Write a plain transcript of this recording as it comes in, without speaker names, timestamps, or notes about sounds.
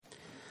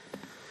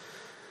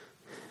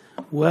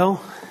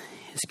Well,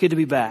 it's good to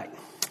be back,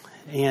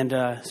 and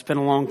it's been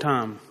a long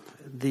time.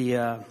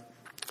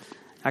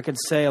 I could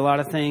say a lot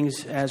of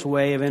things as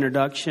way of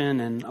introduction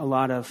and a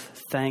lot of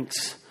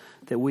thanks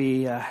that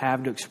we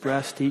have to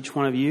express to each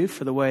one of you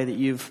for the way that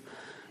you've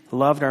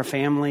loved our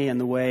family and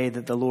the way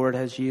that the Lord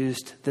has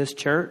used this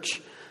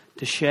church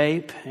to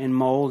shape and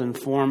mold and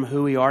form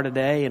who we are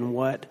today and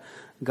what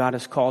God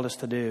has called us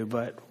to do.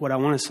 But what I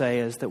want to say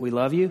is that we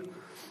love you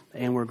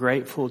and we're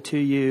grateful to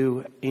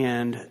you.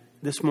 And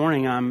this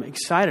morning I'm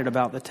excited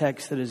about the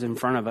text that is in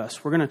front of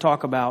us. We're going to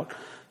talk about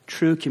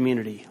true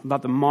community,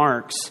 about the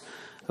marks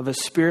of a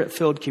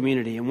Spirit-filled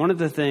community. And one of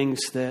the things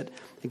that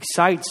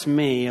excites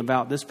me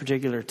about this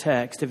particular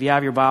text, if you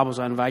have your Bibles,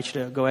 I invite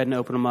you to go ahead and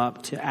open them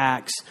up to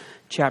Acts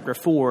chapter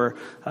 4.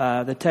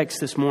 The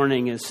text this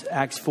morning is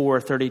Acts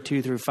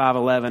 4:32 through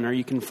 5:11, or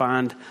you can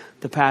find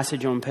the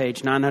passage on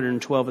page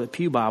 912 of the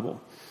Pew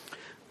Bible.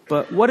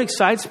 But what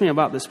excites me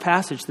about this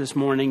passage this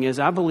morning is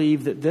I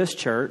believe that this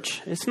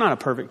church, it's not a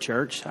perfect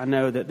church. I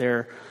know that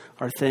there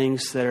are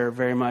things that are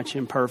very much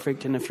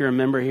imperfect, and if you're a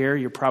member here,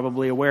 you're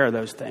probably aware of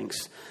those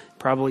things,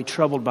 probably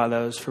troubled by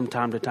those from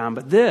time to time.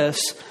 But this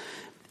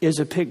is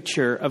a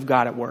picture of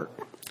God at work.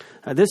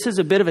 This is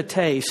a bit of a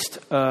taste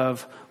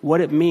of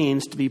what it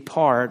means to be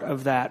part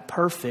of that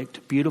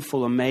perfect,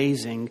 beautiful,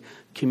 amazing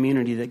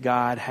community that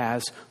God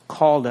has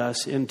called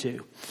us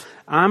into.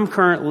 I'm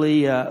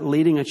currently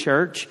leading a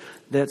church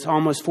that's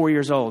almost 4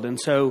 years old. And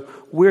so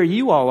where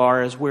you all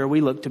are is where we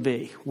look to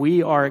be.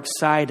 We are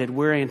excited.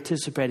 We're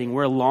anticipating.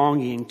 We're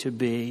longing to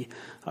be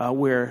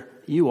where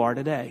you are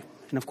today.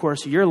 And of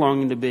course, you're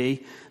longing to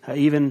be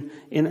even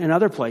in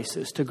other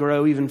places, to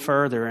grow even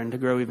further and to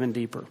grow even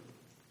deeper.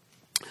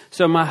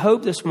 So my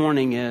hope this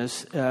morning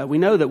is we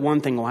know that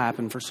one thing will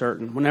happen for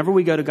certain. Whenever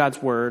we go to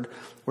God's Word,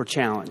 we're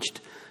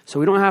challenged. So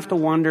we don't have to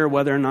wonder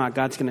whether or not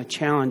God's going to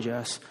challenge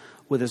us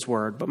with His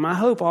Word. But my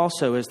hope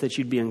also is that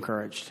you'd be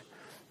encouraged.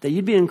 That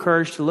you'd be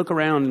encouraged to look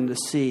around and to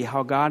see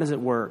how God is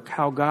at work,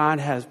 how God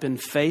has been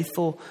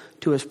faithful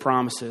to His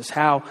promises,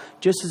 how,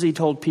 just as He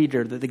told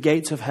Peter that the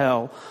gates of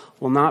hell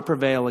will not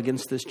prevail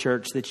against this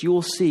church, that you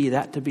will see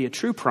that to be a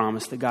true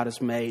promise that God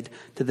has made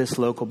to this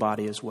local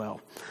body as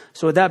well.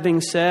 So with that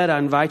being said, I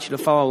invite you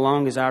to follow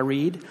along as I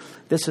read.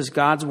 This is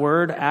God's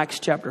Word, Acts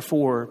chapter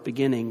 4,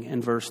 beginning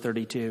in verse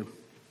 32.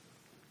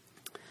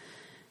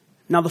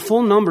 Now the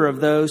full number of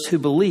those who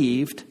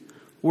believed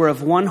were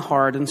of one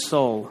heart and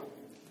soul.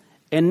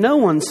 And no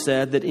one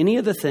said that any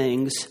of the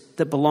things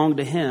that belonged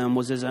to him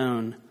was his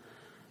own,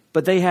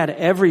 but they had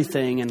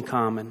everything in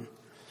common.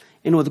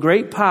 And with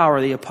great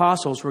power the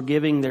apostles were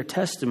giving their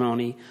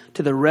testimony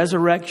to the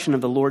resurrection of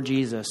the Lord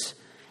Jesus,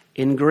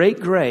 and great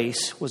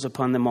grace was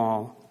upon them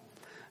all.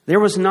 There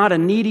was not a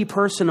needy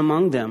person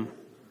among them,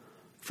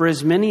 for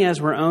as many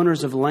as were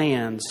owners of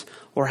lands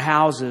or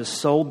houses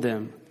sold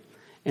them,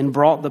 and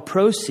brought the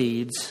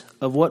proceeds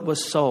of what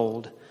was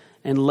sold,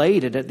 and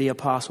laid it at the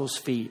apostles'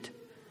 feet.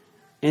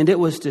 And it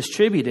was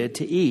distributed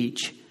to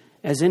each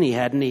as any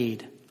had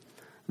need.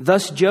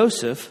 Thus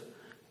Joseph,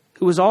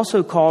 who was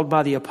also called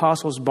by the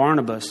apostles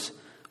Barnabas,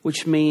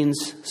 which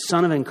means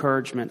son of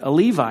encouragement, a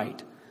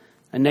Levite,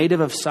 a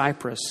native of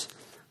Cyprus,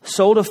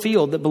 sold a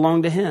field that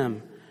belonged to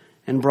him,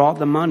 and brought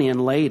the money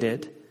and laid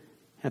it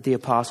at the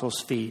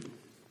apostles' feet.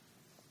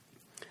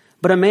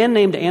 But a man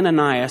named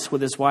Ananias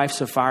with his wife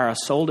Sapphira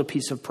sold a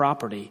piece of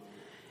property,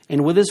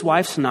 and with his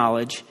wife's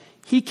knowledge,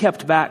 he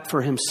kept back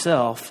for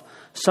himself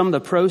some of the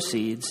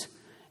proceeds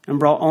and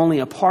brought only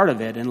a part of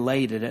it and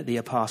laid it at the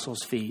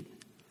apostles' feet.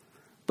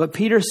 But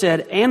Peter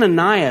said,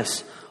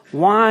 Ananias,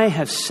 why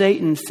have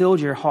Satan filled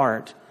your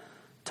heart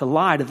to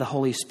lie to the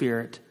Holy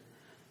Spirit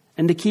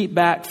and to keep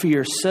back for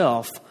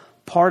yourself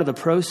part of the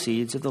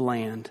proceeds of the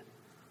land?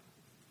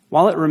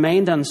 While it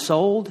remained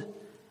unsold,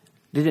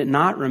 did it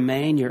not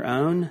remain your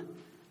own?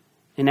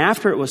 And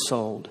after it was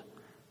sold,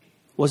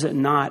 was it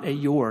not at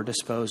your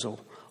disposal?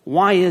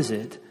 Why is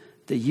it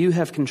that you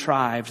have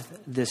contrived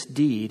this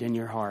deed in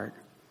your heart?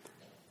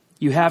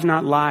 You have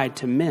not lied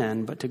to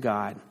men, but to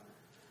God.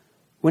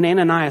 When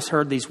Ananias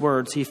heard these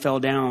words, he fell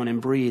down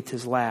and breathed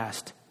his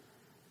last.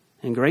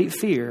 And great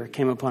fear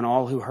came upon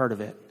all who heard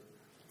of it.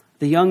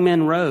 The young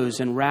men rose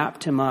and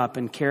wrapped him up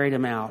and carried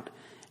him out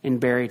and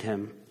buried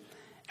him.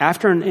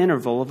 After an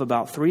interval of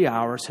about 3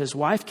 hours, his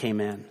wife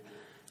came in,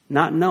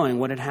 not knowing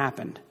what had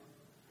happened.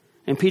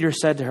 And Peter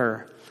said to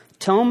her,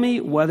 Tell me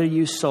whether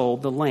you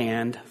sold the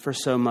land for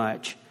so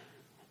much.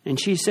 And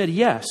she said,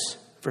 Yes,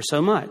 for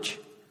so much.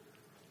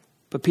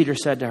 But Peter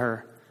said to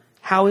her,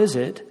 How is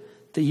it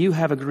that you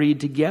have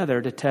agreed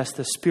together to test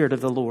the Spirit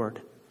of the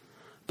Lord?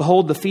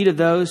 Behold, the feet of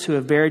those who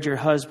have buried your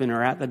husband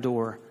are at the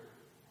door,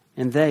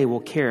 and they will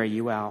carry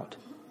you out.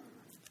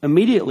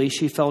 Immediately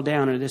she fell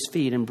down at his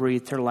feet and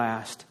breathed her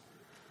last.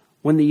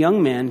 When the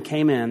young men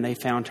came in, they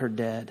found her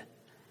dead.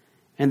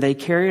 And they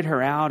carried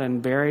her out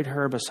and buried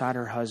her beside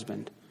her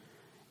husband.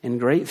 And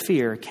great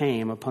fear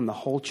came upon the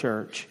whole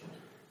church,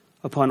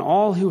 upon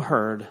all who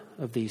heard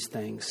of these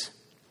things.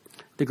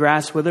 The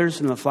grass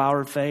withers and the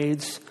flower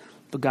fades,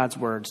 but God's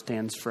word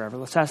stands forever.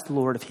 Let's ask the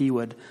Lord if he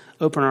would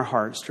open our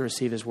hearts to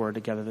receive his word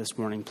together this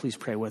morning. Please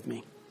pray with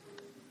me.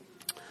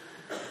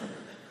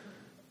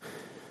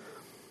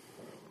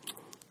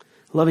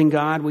 Loving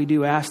God, we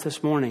do ask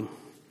this morning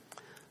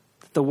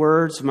that the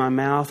words of my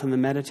mouth and the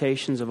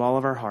meditations of all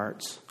of our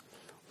hearts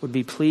would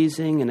be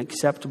pleasing and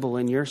acceptable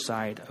in your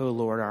sight, O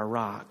Lord, our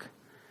rock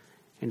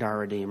and our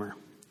Redeemer.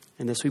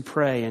 And this we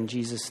pray in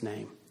Jesus'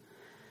 name.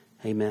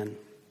 Amen.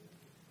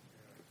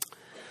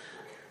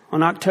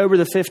 On October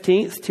the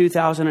 15th,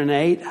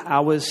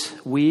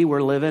 2008, we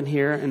were living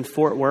here in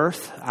Fort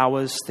Worth. I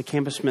was the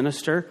campus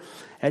minister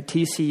at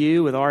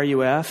TCU with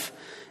RUF,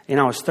 and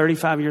I was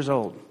 35 years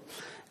old.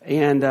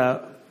 And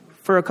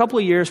for a couple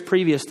of years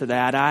previous to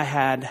that, I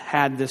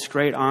had this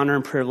great honor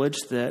and privilege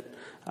that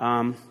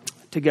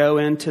to go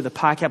into the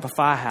Pi Kappa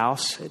Phi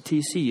house at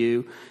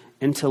TCU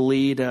and to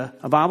lead a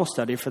Bible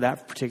study for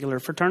that particular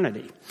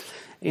fraternity.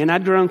 And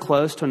I'd grown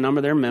close to a number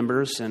of their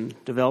members and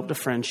developed a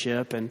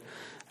friendship. And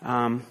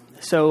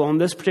so on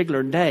this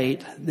particular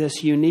date,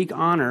 this unique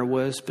honor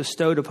was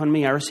bestowed upon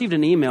me. I received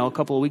an email a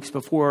couple of weeks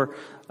before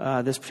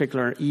this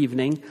particular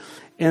evening.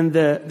 And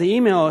the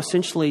email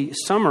essentially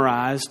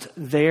summarized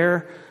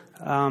their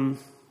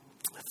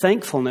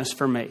thankfulness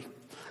for me.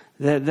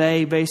 That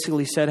they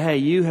basically said, hey,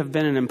 you have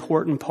been an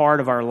important part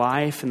of our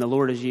life, and the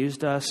Lord has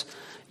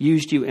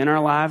used you in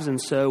our lives,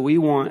 and so we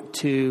want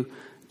to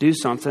do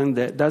something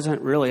that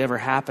doesn't really ever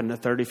happen to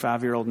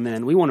 35-year-old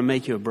men. We want to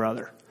make you a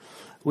brother.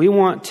 We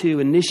want to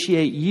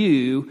initiate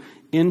you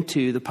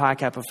into the Pi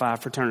Kappa Phi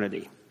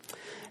fraternity.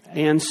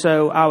 And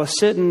so I was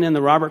sitting in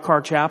the Robert Carr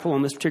Chapel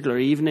on this particular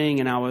evening,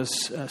 and I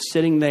was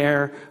sitting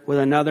there with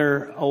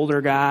another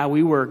older guy.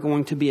 We were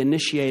going to be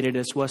initiated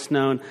as what's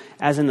known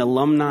as an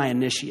alumni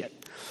initiate.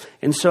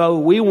 And so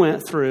we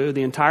went through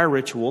the entire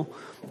ritual.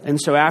 And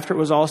so after it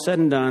was all said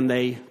and done,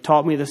 they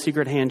taught me the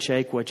secret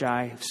handshake, which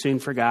I soon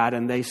forgot.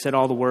 And they said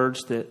all the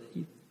words that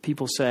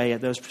people say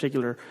at those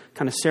particular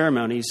kind of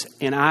ceremonies.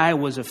 And I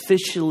was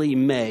officially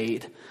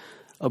made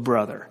a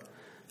brother.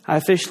 I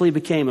officially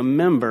became a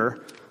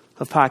member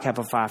of Pi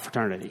Kappa Phi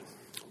fraternity.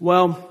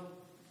 Well,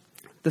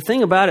 the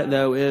thing about it,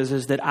 though,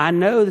 is that I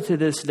know to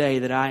this day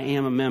that I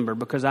am a member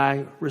because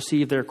I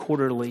receive their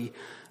quarterly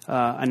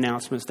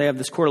announcements. They have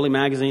this quarterly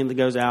magazine that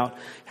goes out,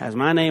 has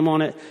my name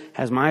on it,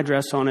 has my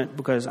address on it,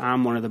 because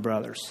I'm one of the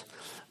brothers.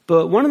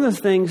 But one of the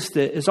things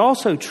that is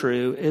also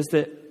true is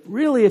that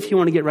really, if you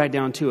want to get right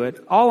down to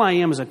it, all I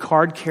am is a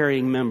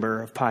card-carrying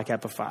member of Pi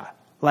Kappa Phi.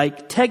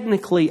 Like,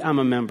 technically, I'm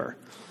a member.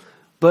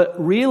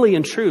 But really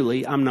and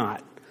truly, I'm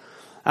not.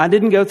 I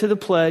didn't go through the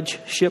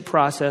pledge-ship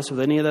process with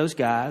any of those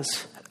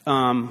guys.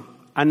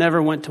 I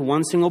never went to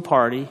one single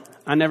party.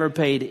 I never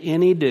paid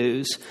any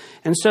dues.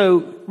 And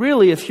so,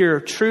 really, if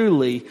you're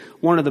truly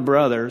one of the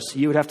brothers,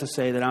 you would have to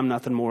say that I'm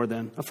nothing more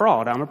than a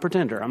fraud. I'm a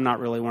pretender. I'm not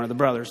really one of the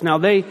brothers. Now,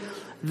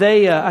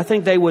 I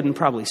think they wouldn't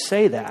probably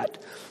say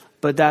that,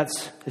 but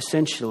that's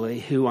essentially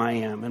who I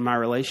am in my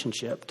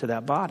relationship to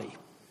that body.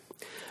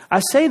 I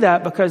say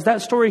that because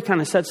that story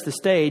kind of sets the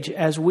stage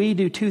as we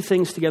do two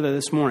things together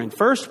this morning.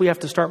 First, we have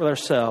to start with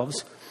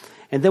ourselves,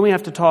 and then we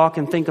have to talk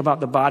and think about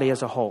the body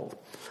as a whole.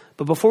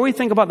 But before we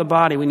think about the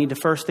body, we need to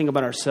first think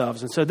about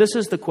ourselves. And so this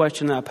is the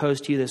question that I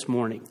posed to you this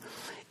morning.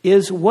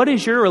 What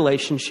is your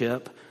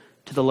relationship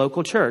to the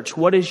local church?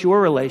 What is your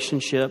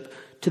relationship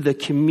to the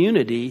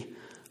community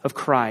of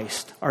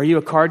Christ? Are you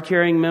a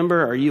card-carrying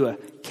member? Are you a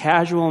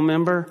casual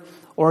member?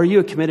 Or are you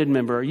a committed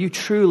member? Are you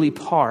truly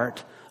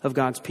part of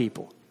God's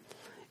people?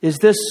 Is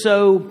this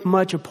so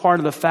much a part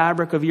of the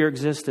fabric of your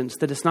existence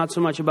that it's not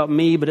so much about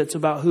me, but it's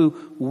about who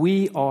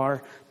we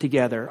are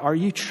together? Are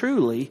you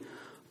truly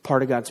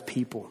part of God's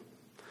people?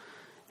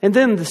 And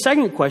then the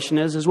second question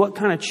is what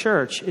kind of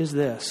church is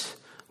this?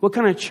 What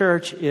kind of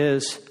church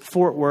is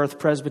Fort Worth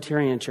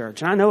Presbyterian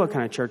Church? And I know what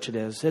kind of church it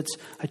is. It's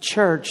a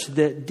church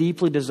that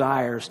deeply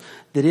desires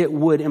that it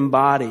would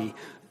embody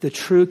the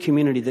true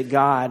community that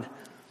God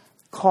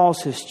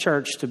calls His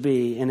church to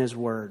be in His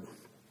Word.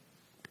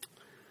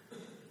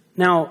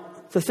 Now,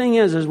 the thing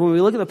is when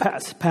we look at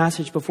the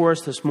passage before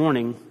us this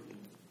morning,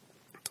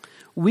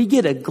 we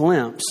get a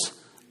glimpse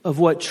of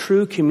what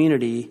true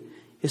community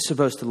is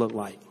supposed to look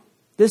like.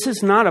 This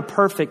is not a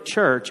perfect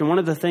church, and one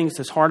of the things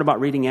that's hard about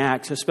reading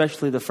Acts,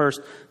 especially the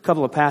first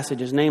couple of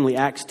passages, namely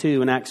Acts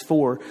 2 and Acts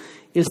 4,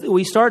 is that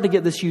we start to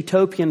get this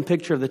utopian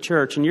picture of the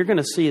church, and you're going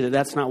to see that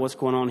that's not what's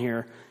going on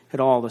here at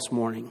all this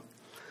morning.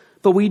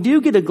 But we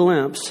do get a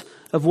glimpse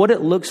of what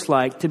it looks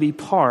like to be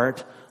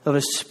part of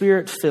a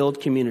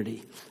Spirit-filled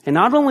community. And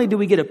not only do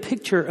we get a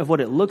picture of what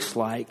it looks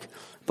like,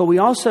 but we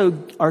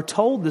also are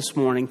told this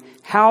morning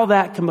how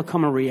that can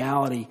become a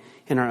reality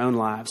in our own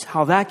lives,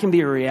 how that can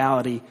be a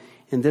reality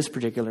in this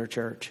particular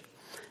church.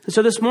 And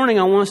so this morning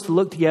I want us to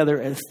look together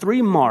at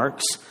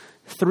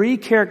three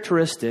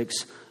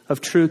characteristics of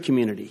true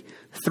community,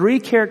 three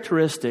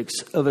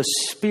characteristics of a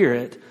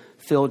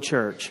Spirit-filled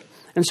church.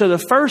 And so the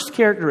first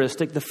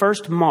characteristic, the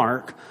first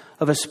mark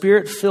of a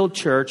Spirit-filled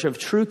church, of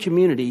true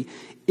community,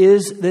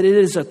 is that it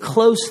is a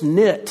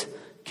close-knit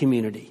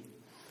community.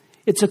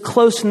 It's a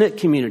close-knit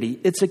community.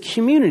 It's a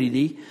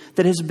community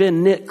that has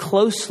been knit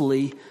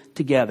closely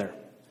together.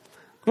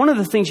 One of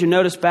the things you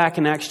notice back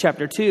in Acts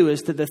chapter 2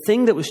 is that the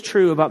thing that was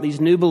true about these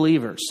new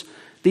believers,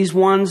 these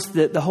ones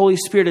that the Holy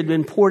Spirit had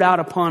been poured out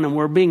upon and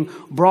were being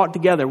brought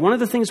together, one of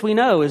the things we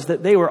know is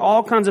that they were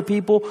all kinds of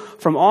people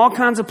from all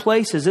kinds of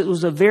places. It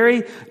was a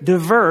very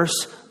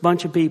diverse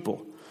bunch of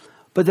people.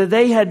 But that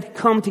they had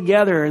come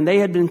together and they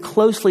had been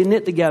closely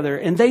knit together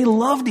and they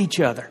loved each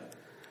other.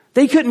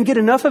 They couldn't get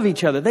enough of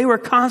each other. They were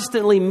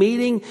constantly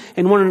meeting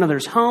in one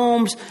another's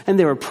homes, and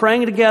they were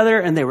praying together,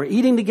 and they were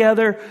eating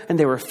together, and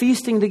they were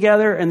feasting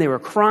together, and they were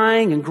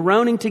crying and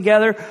groaning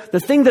together. The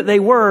thing that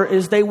they were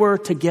is they were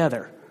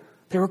together.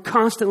 They were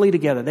constantly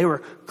together. They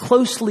were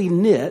closely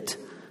knit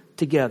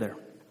together.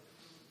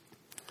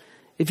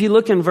 If you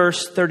look in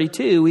verse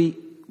 32,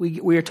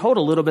 we are told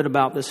a little bit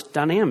about this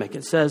dynamic.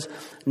 It says,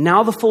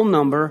 now the full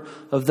number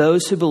of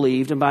those who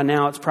believed, and by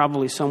now it's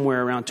probably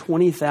somewhere around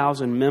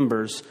 20,000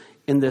 members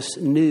in this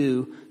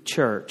new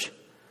church.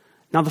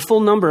 Now the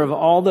full number of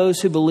all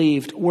those who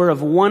believed were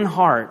of one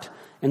heart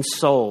and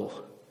soul.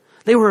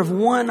 They were of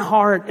one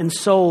heart and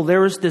soul.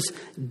 There was this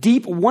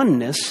deep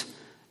oneness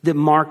that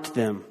marked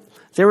them.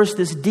 There was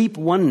this deep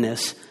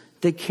oneness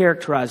that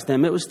characterized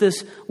them. It was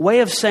this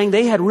way of saying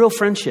they had real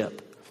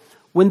friendship.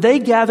 When they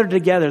gathered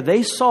together,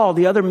 they saw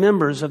the other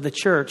members of the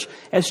church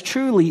as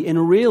truly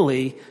and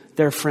really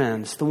their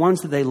friends, the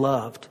ones that they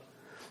loved.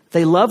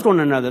 They loved one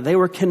another. They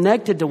were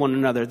connected to one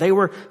another. They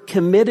were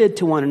committed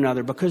to one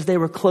another because they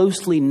were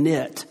closely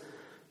knit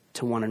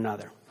to one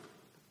another.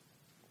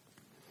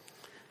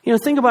 You know,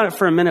 think about it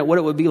for a minute, what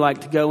it would be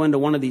like to go into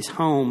one of these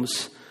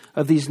homes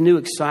of these new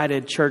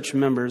excited church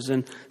members,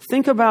 and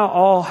think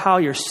about how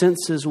your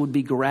senses would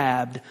be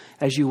grabbed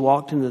as you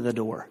walked into the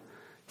door.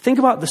 Think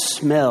about the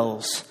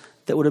smells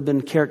that would have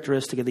been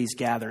characteristic of these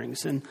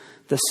gatherings, and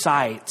the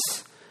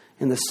sights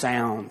and the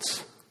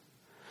sounds.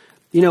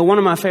 You know, one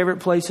of my favorite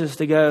places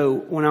to go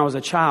when I was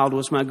a child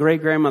was my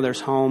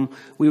great-grandmother's home.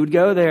 We would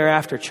go there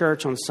after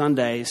church on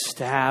Sundays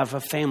to have a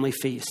family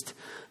feast.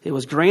 It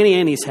was Granny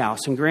Annie's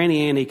house, and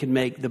Granny Annie could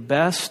make the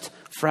best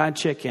fried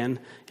chicken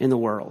in the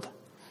world,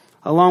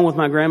 along with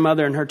my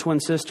grandmother and her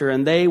twin sister,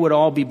 and they would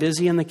all be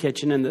busy in the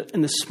kitchen, and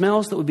the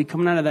smells that would be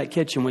coming out of that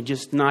kitchen would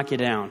just knock you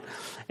down.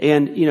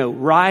 And, you know,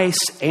 rice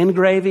and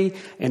gravy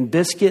and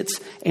biscuits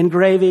and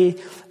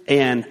gravy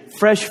and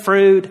fresh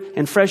fruit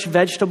and fresh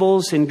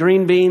vegetables and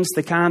green beans,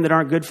 the kind that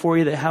aren't good for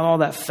you, that have all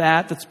that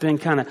fat that's been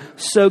kind of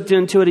soaked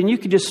into it. And you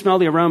could just smell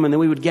the aroma. And then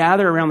we would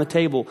gather around the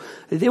table.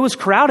 It was a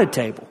crowded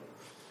table.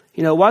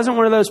 You know, it wasn't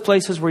one of those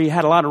places where you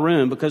had a lot of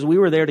room because we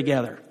were there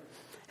together.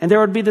 And there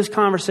would be this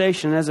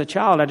conversation. And as a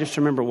child, I just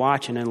remember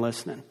watching and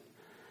listening.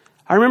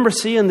 I remember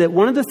seeing that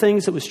one of the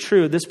things that was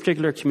true of this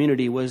particular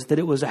community was that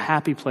it was a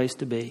happy place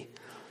to be.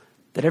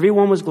 That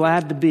everyone was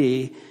glad to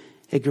be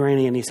at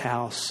Granny Annie's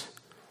house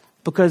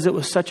because it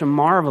was such a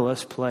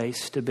marvelous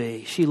place to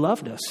be. She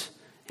loved us,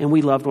 and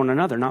we loved one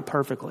another, not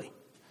perfectly.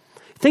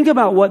 Think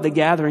about what the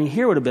gathering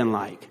here would have been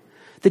like.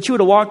 That you would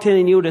have walked in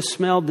and you would have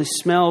smelled the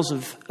smells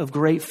of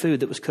great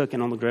food that was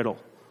cooking on the griddle.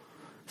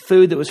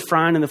 Food that was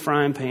frying in the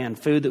frying pan.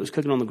 Food that was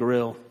cooking on the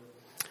grill.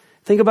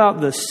 Think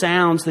about the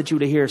sounds that you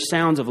would hear.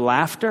 Sounds of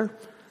laughter.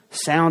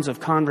 Sounds of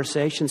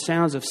conversation.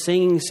 Sounds of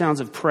singing. Sounds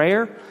of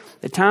prayer.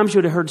 At times you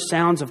would have heard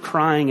sounds of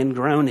crying and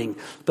groaning.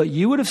 But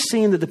you would have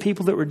seen that the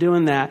people that were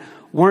doing that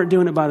weren't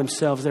doing it by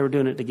themselves. They were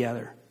doing it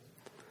together.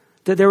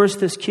 That there was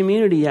this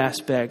community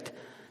aspect.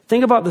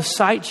 Think about the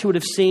sights you would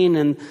have seen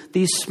and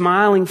these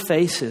smiling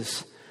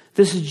faces.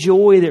 This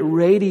joy that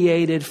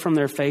radiated from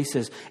their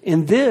faces.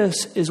 And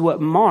this is what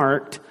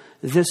marked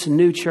this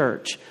new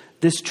church.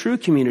 This true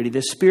community,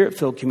 this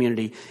Spirit-filled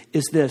community,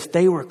 is this.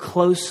 They were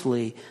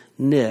closely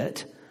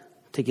knit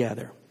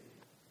together.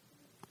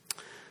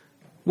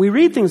 We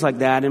read things like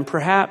that, and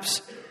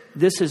perhaps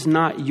this is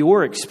not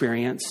your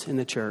experience in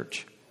the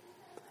church.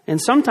 And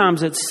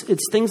sometimes it's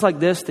things like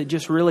this that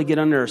just really get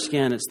under our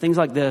skin. It's things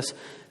like this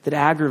that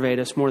aggravate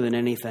us more than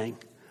anything.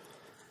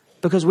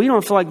 Because we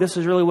don't feel like this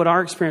is really what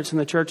our experience in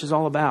the church is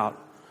all about.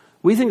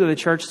 We think of the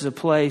church as a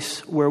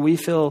place where we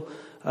feel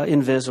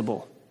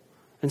invisible.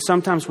 And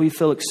sometimes we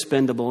feel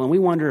expendable. And we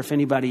wonder if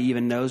anybody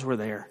even knows we're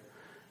there.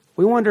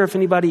 We wonder if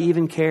anybody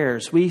even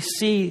cares. We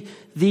see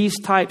these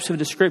types of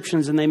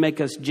descriptions and they make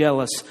us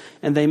jealous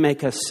and they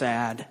make us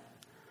sad.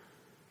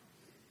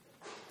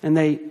 And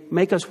they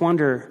make us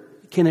wonder,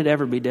 can it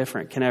ever be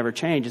different? Can it ever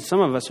change? And some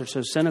of us are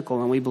so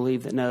cynical and we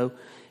believe that no,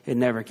 it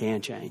never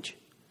can change.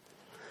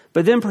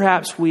 But then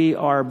perhaps we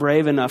are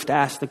brave enough to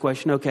ask the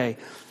question, okay,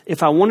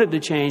 if I want it to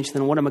change,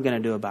 then what am I going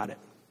to do about it?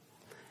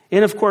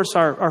 And of course,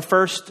 our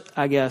first,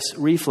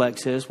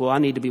 reflex is, well, I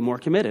need to be more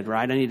committed,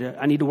 right?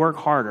 I need to work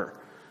harder.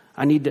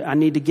 I need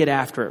to get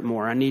after it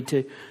more. I need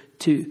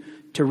to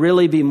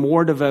really be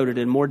more devoted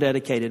and more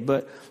dedicated.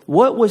 But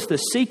what was the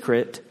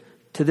secret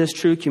to this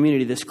true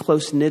community, this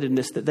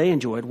close-knittedness that they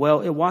enjoyed?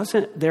 Well, it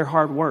wasn't their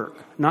hard work.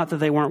 Not that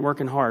they weren't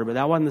working hard, but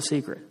that wasn't the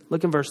secret.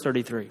 Look in verse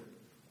 33.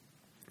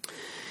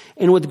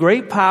 And with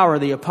great power,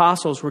 the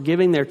apostles were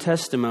giving their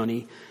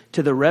testimony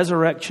to the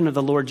resurrection of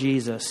the Lord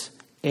Jesus,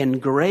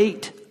 and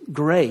great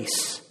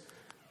grace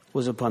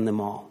was upon them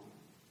all.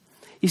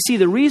 You see,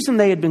 the reason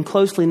they had been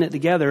closely knit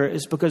together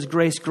is because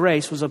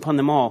grace was upon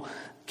them all.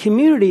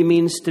 Community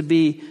means to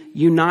be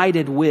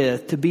united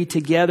with, to be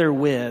together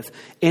with.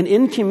 And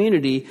in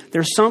community,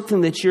 there's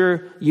something that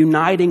you're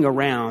uniting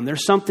around.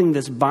 There's something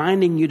that's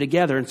binding you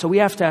together. And so we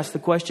have to ask the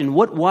question,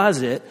 what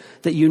was it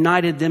that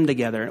united them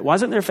together? It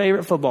wasn't their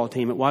favorite football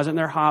team. It wasn't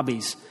their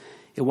hobbies.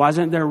 It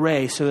wasn't their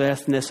race or their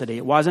ethnicity.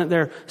 It wasn't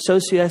their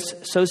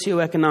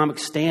socioeconomic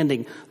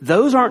standing.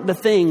 Those aren't the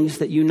things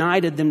that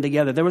united them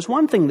together. There was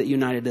one thing that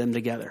united them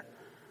together.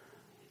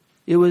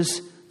 It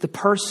was the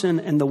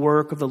person and the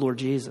work of the Lord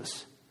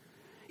Jesus.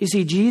 You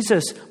see,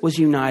 Jesus was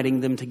uniting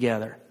them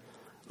together.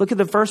 Look at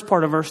the first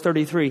part of verse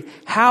 33.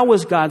 How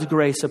was God's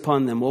grace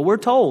upon them? Well, we're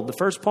told, the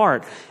first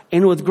part,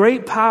 and with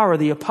great power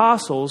the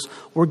apostles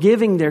were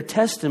giving their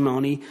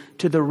testimony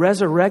to the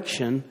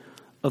resurrection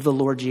of the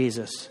Lord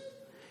Jesus.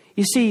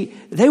 You see,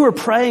 they were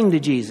praying to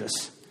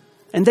Jesus,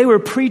 and they were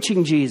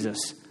preaching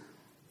Jesus,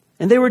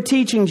 and they were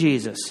teaching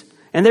Jesus,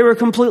 and they were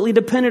completely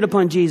dependent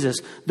upon Jesus.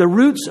 The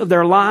roots of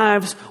their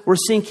lives were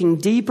sinking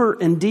deeper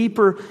and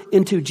deeper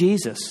into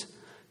Jesus,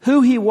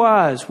 who he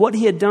was, what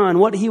he had done,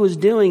 what he was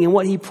doing, and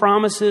what he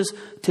promises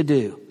to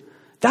do.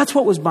 That's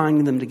what was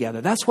binding them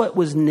together. That's what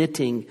was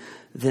knitting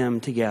them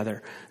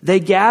together. They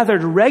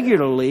gathered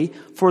regularly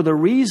for the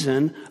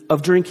reason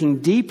of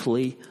drinking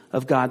deeply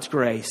of God's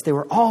grace. They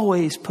were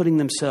always putting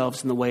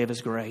themselves in the way of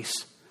his grace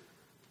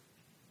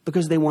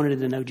because they wanted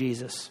to know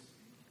Jesus.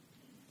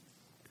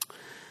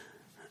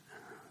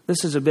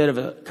 This is a bit of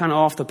a kind of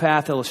off the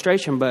path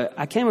illustration, but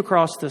I came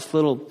across this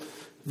little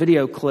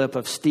video clip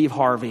of Steve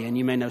Harvey. And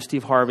you may know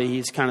Steve Harvey.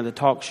 He's kind of the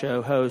talk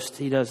show host.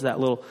 He does that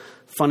little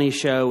funny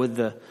show with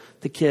the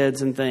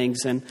kids and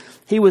things. And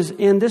he was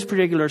in this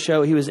particular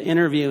show, he was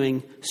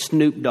interviewing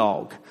Snoop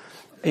Dogg.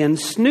 And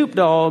Snoop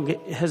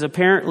Dogg has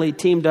apparently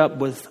teamed up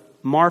with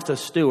Martha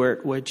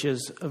Stewart, which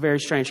is a very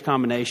strange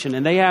combination.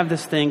 And they have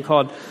this thing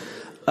called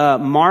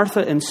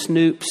Martha and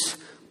Snoop's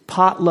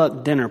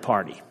Potluck Dinner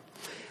Party.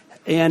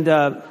 And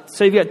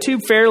so you've got two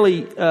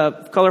fairly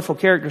colorful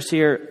characters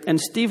here.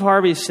 And Steve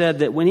Harvey said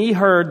that when he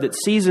heard that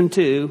season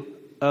 2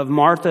 of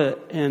Martha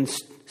and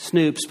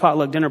Snoop's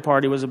Potluck Dinner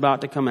Party was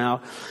about to come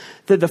out,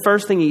 that the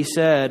first thing he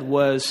said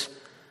was,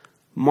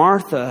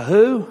 Martha,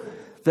 who?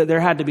 That there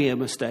had to be a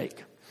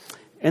mistake.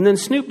 And then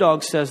Snoop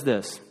Dogg says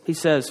this. He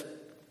says,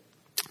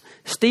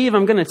 Steve,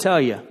 I'm going to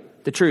tell you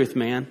the truth,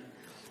 man.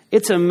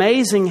 It's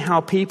amazing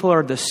how people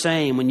are the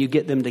same when you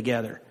get them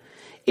together.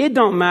 It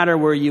don't matter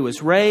where you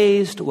was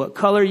raised, what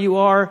color you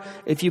are.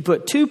 If you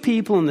put two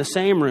people in the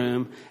same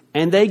room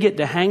and they get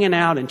to hanging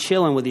out and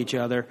chilling with each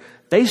other,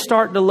 they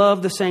start to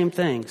love the same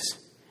things.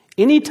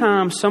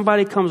 Anytime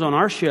somebody comes on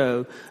our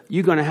show,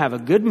 you're going to have a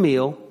good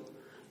meal.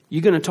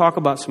 You're going to talk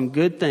about some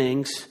good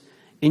things.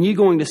 And you're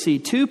going to see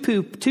two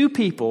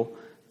people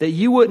that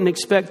you wouldn't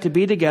expect to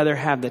be together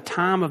have the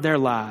time of their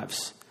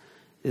lives.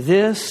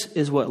 This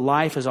is what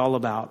life is all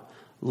about.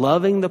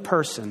 Loving the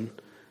person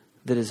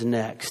that is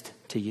next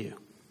to you.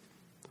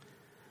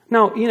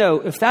 Now,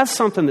 if that's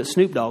something that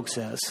Snoop Dogg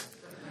says,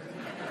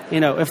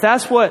 if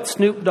that's what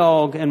Snoop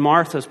Dogg and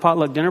Martha's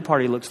Potluck Dinner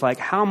Party looks like,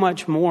 how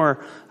much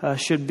more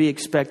should be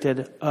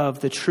expected of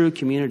the true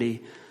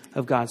community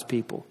of God's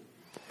people?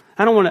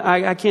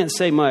 I can't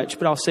say much,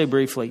 but I'll say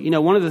briefly.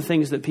 One of the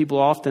things that people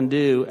often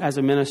do as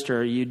a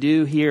minister,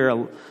 you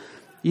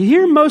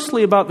hear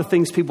mostly about the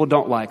things people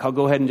don't like. I'll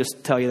go ahead and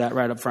just tell you that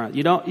right up front.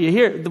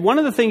 One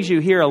of the things you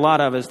hear a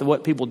lot of is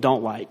what people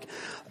don't like.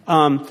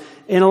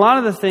 And a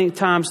lot of the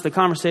times the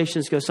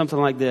conversations go something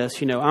like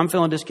this. I'm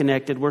feeling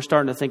disconnected. We're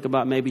starting to think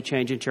about maybe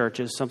changing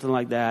churches, something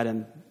like that.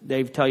 And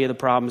they tell you the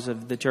problems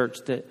of the church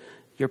that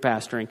you're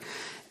pastoring.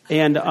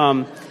 And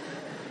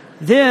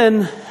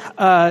then,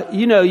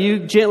 you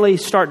gently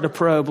start to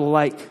probe,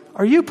 like,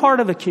 are you part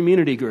of a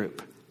community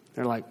group?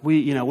 They're like,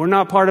 we're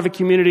not part of a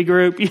community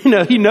group.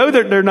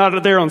 That they're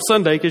not there on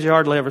Sunday because you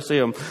hardly ever see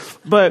them.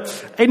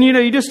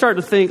 You just start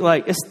to think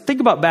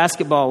about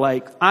basketball.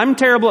 Like, I'm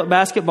terrible at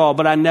basketball,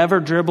 but I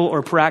never dribble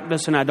or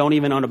practice, and I don't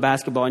even own a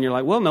basketball. And you're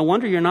like, well, no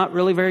wonder you're not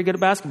really very good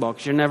at basketball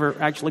because you're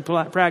never actually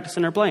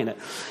practicing or playing it.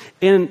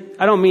 And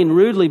I don't mean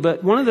rudely,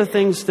 but one of the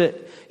things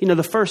that,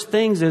 the first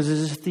things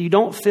is if you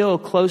don't feel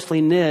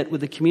closely knit with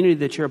the community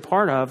that you're a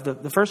part of,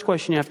 the first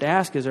question you have to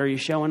ask is, are you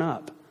showing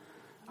up?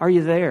 Are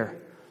you there?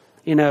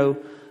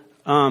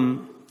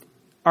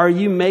 Are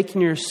you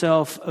making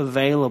yourself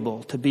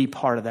available to be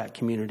part of that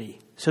community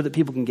so that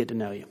people can get to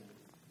know you?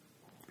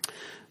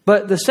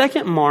 But the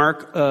second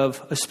mark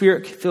of a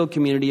spirit-filled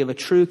community, of a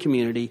true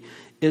community,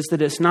 is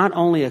that it's not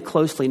only a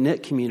closely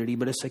knit community,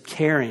 but it's a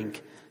caring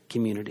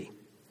community.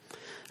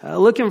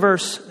 Look in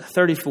verse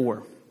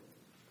 34.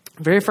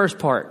 Very first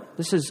part.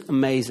 This is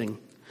amazing.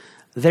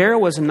 There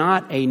was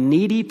not a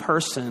needy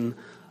person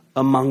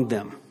among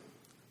them.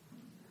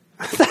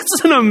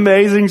 That's an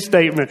amazing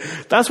statement.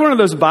 That's one of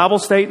those Bible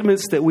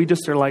statements that we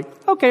just are like,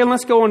 okay,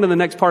 let's go on to the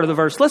next part of the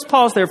verse. Let's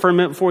pause there for a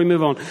minute before we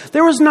move on.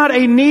 There was not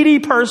a needy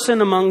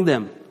person among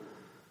them.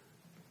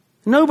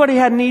 Nobody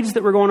had needs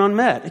that were going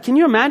unmet. Can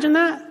you imagine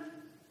that?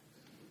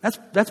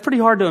 That's pretty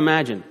hard to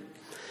imagine.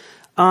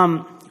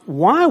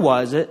 Why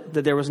was it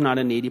that there was not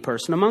a needy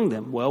person among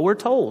them? Well, we're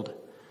told.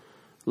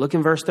 Look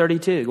in verse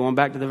 32, going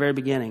back to the very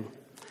beginning.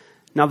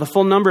 Now the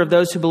full number of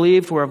those who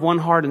believed were of one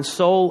heart and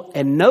soul,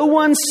 and no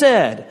one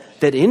said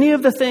that any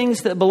of the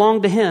things that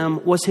belonged to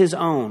him was his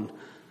own,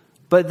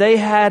 but they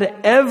had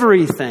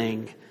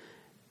everything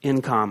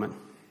in common.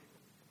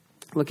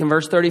 Look in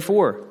verse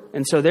 34.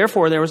 And so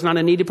therefore there was not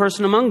a needy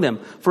person among them.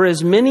 For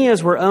as many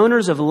as were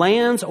owners of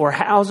lands or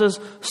houses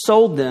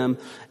sold them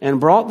and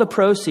brought the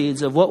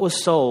proceeds of what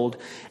was sold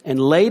and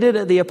laid it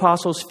at the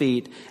apostles'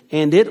 feet,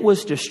 and it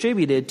was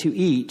distributed to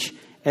each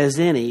as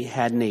any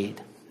had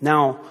need.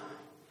 Now,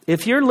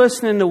 if you're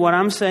listening to what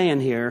I'm saying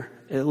here,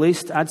 at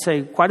least I'd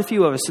say quite a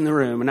few of us in the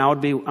room, and I'm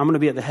going to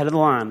be at the head of the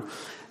line.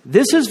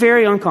 This is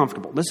very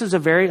uncomfortable. This is a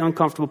very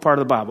uncomfortable part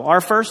of the Bible.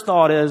 Our first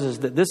thought is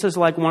that this is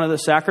like one of the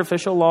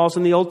sacrificial laws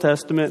in the Old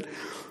Testament.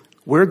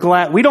 We're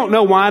glad. We don't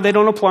know why they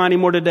don't apply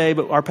anymore today,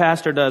 but our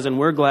pastor does, and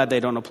we're glad they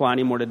don't apply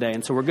anymore today,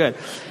 and so we're good.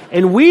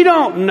 And we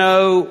don't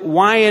know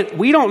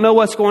we don't know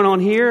what's going on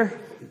here.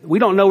 We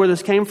don't know where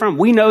this came from.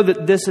 We know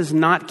that this is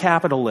not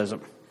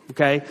capitalism,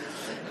 okay?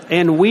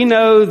 And we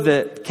know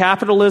that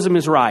capitalism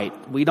is right.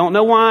 We don't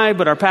know why,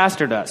 but our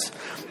pastor does.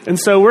 And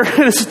so we're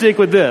going to stick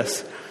with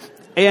this.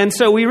 And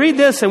so we read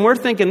this and we're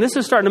thinking this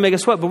is starting to make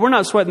us sweat, but we're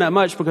not sweating that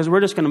much because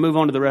we're just going to move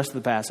on to the rest of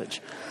the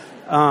passage.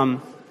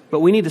 But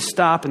we need to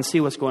stop and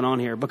see what's going on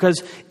here.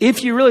 Because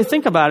if you really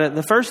think about it,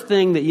 the first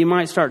thing that you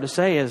might start to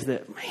say is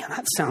that, man,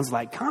 that sounds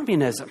like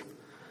communism.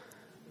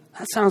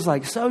 That sounds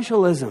like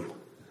socialism.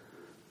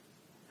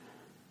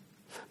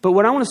 But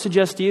what I want to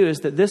suggest to you is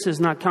that this is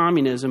not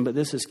communism, but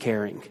this is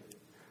caring.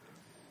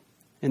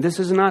 And this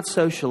is not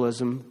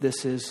socialism,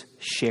 this is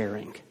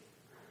sharing.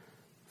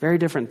 Very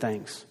different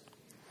things.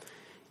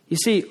 You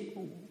see,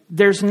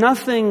 there's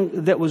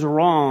nothing that was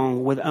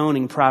wrong with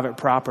owning private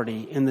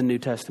property in the New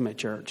Testament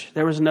church.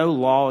 There was no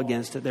law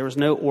against it. There was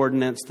no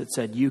ordinance that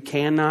said you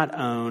cannot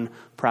own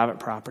private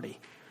property.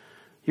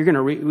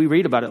 We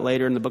read about it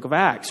later in the book of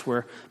Acts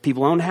where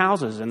people owned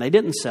houses and they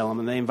didn't sell them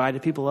and they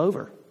invited people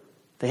over.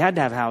 They had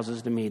to have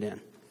houses to meet in.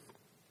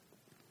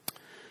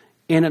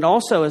 And it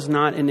also is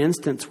not an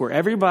instance where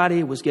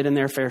everybody was getting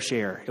their fair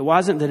share. It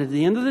wasn't that at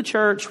the end of the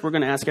church, we're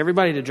going to ask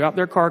everybody to drop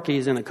their car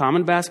keys in a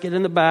common basket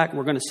in the back.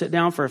 We're going to sit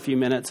down for a few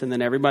minutes, and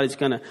then everybody's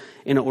going to,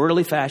 in an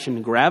orderly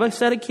fashion, grab a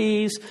set of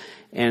keys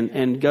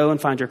and go and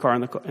find your car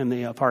in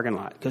the parking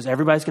lot because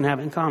everybody's going to have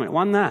it in common. It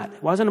wasn't that.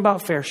 It wasn't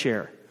about fair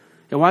share.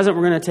 It wasn't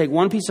we're going to take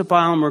one piece of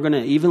pie and we're going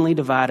to evenly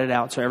divide it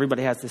out so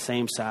everybody has the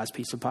same size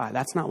piece of pie.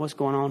 That's not what's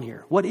going on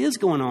here. What is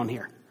going on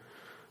here?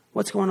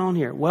 What's going on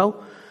here?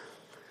 Well,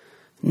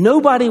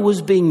 nobody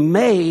was being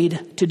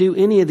made to do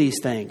any of these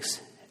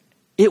things.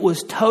 It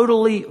was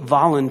totally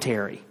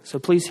voluntary. So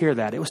please hear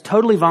that. It was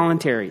totally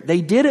voluntary.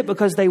 They did it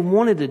because they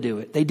wanted to do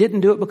it. They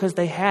didn't do it because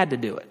they had to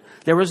do it.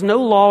 There was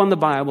no law in the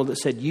Bible that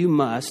said you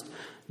must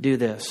do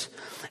this.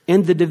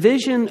 And the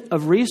division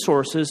of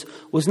resources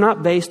was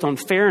not based on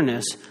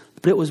fairness,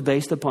 but it was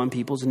based upon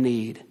people's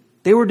need.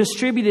 They were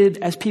distributed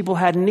as people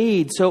had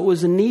needs, so it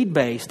was a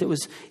need-based. It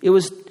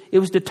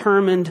was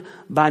determined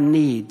by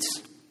needs.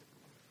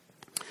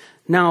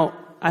 Now,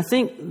 I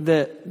think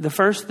that the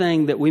first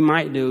thing that we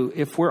might do,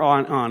 if we're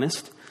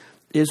honest,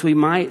 is we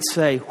might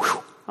say,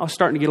 whew, I was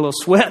starting to get a little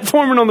sweat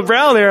forming on the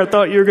brow there. I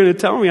thought you were going to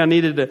tell me I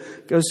needed to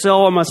go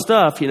sell all my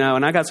stuff,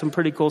 and I got some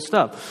pretty cool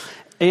stuff.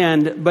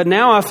 But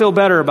now I feel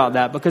better about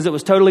that because it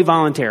was totally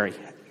voluntary.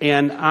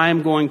 And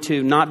I'm going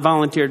to not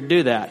volunteer to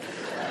do that.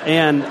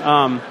 And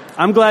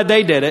I'm glad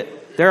they did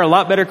it. They're a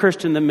lot better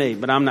Christian than me,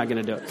 but I'm not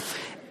going to do it.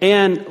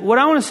 And what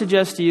I want to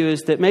suggest to you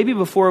is that maybe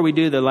before we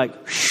do that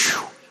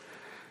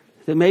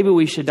maybe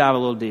we should dive a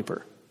little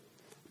deeper.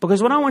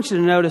 Because what I want you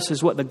to notice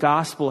is what the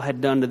gospel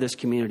had done to this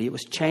community. It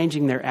was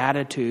changing their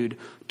attitude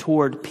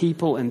toward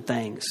people and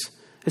things.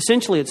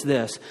 Essentially, it's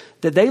this,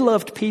 that they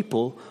loved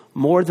people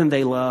more than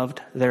they loved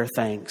their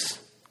things.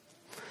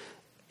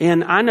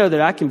 And I know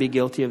that I can be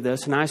guilty of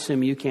this, and I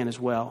assume you can as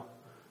well.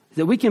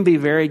 That we can be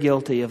very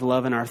guilty of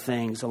loving our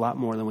things a lot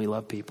more than we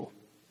love people.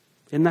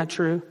 Isn't that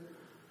true?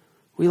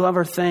 We love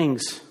our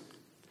things.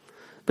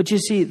 But you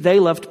see, they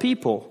loved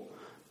people.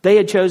 They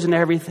had chosen to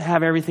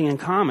have everything in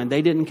common.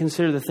 They didn't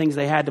consider the things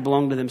they had to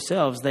belong to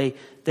themselves. They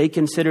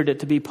considered it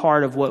to be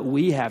part of what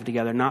we have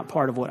together, not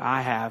part of what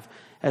I have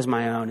as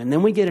my own. And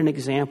then we get an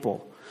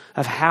example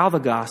of how the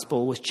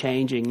gospel was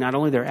changing not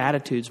only their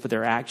attitudes, but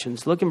their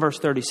actions. Look in verse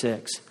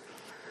 36.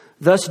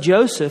 Thus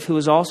Joseph, who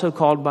was also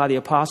called by the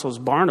apostles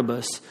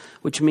Barnabas,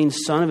 which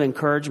means son of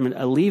encouragement,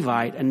 a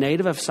Levite, a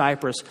native of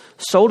Cyprus,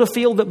 sold a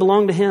field that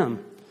belonged to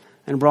him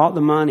and brought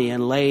the money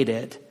and laid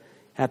it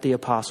at the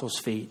apostles'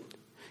 feet.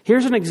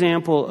 Here's an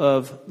example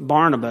of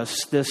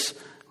Barnabas, this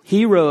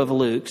hero of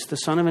Luke's, the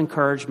son of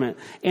encouragement.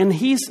 And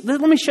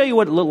let me show you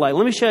what it looked like.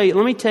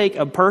 Let me take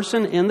a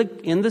person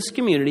in this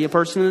community, a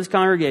person in this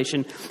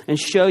congregation, and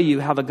show you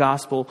how the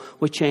gospel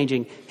was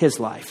changing his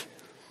life.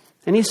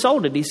 And he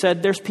sold it. He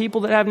said, there's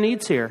people that have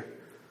needs here.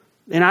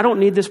 And I don't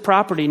need this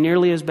property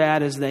nearly as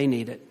bad as they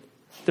need it.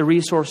 The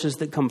resources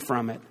that come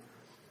from it.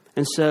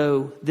 And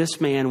so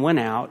this man went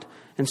out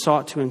and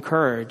sought to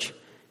encourage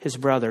his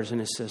brothers and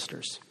his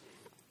sisters.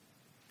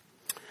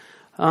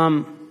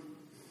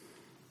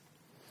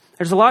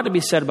 There's a lot to be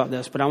said about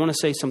this, but I want to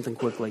say something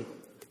quickly,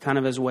 kind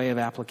of as a way of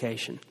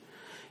application.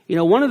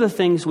 One of the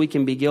things we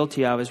can be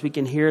guilty of is we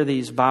can hear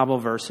these Bible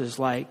verses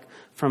like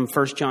from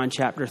 1 John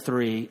chapter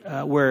 3,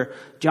 where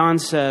John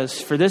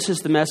says, "For this is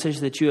the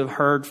message that you have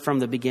heard from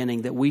the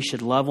beginning, that we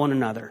should love one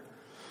another."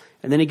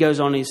 And then he goes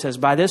on and he says,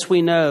 "By this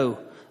we know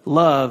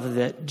love,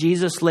 that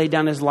Jesus laid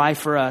down his life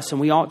for us,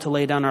 and we ought to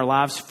lay down our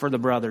lives for the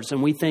brothers."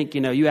 And we think,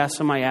 you ask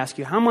somebody, ask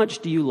you, how much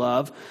do you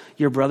love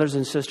your brothers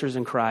and sisters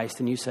in Christ?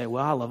 And you say,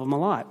 well, I love them a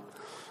lot.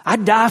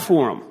 I'd die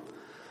for them.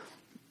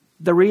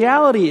 The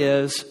reality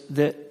is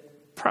that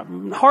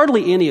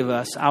hardly any of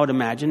us, I would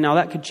imagine, now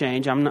that could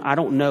change. I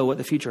don't know what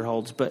the future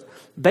holds, but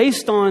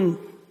based on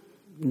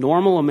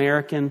normal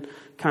American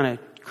kind of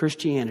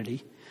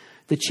Christianity,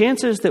 the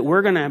chances that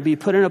we're going to be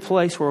put in a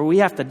place where we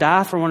have to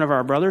die for one of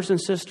our brothers and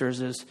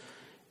sisters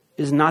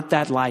is not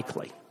that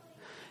likely.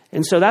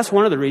 And so that's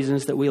one of the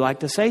reasons that we like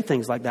to say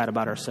things like that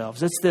about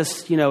ourselves. It's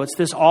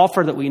this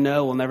offer that we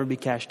know will never be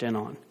cashed in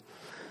on.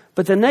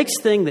 But the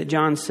next thing that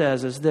John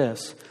says is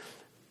this: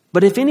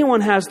 "But if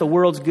anyone has the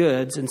world's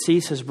goods and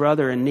sees his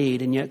brother in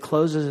need and yet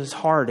closes his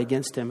heart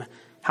against him,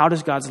 how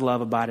does God's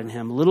love abide in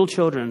him? Little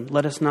children,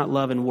 let us not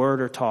love in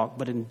word or talk,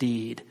 but in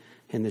deed,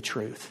 in the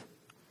truth."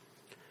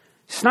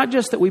 It's not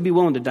just that we'd be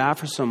willing to die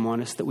for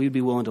someone, it's that we'd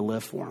be willing to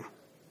live for them.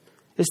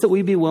 It's that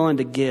we'd be willing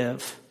to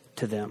give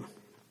to them.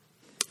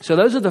 So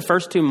those are the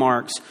first two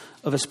marks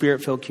of a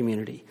Spirit-filled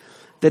community.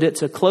 That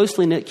it's a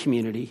closely knit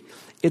community,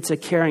 it's a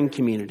caring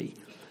community.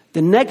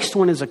 The next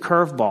one is a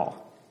curveball,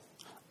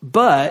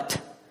 but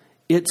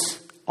it's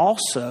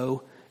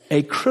also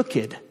a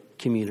crooked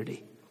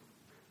community.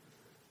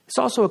 It's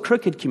also a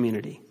crooked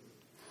community.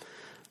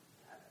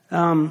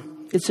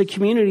 It's a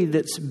community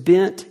that's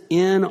bent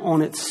in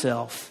on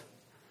itself.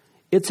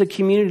 It's a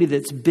community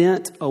that's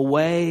bent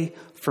away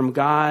from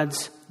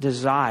God's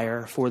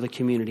desire for the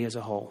community as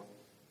a whole.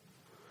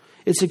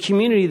 It's a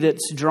community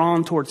that's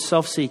drawn towards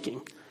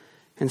self-seeking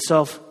and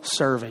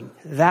self-serving.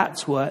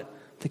 That's what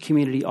the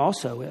community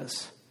also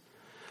is.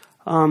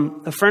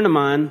 A friend of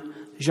mine,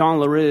 Jean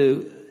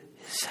Leroux,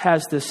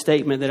 has this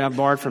statement that I've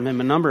borrowed from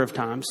him a number of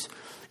times.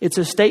 It's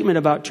a statement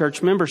about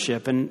church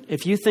membership. And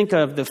if you think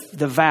of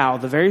the vow,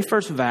 the very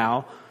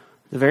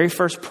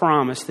first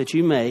promise that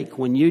you make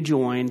when you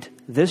joined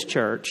this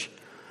church,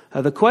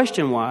 the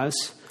question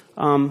was,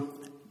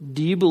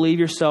 do you believe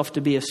yourself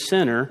to be a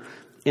sinner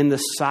in the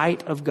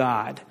sight of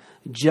God,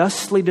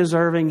 justly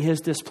deserving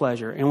his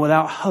displeasure and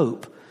without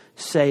hope,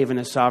 save in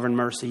his sovereign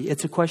mercy?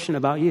 It's a question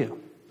about you.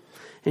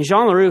 And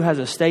Jean Leroux has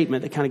a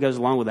statement that kind of goes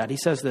along with that. He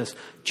says this: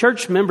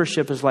 church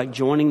membership is like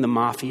joining the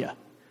mafia.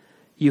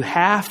 You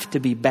have to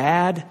be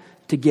bad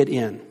to get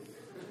in.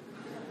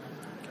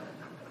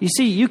 You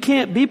see, you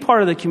can't be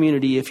part of the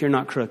community if you're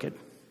not crooked.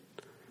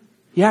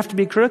 You have to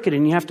be crooked,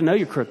 and you have to know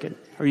you're crooked,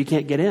 or you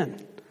can't get in.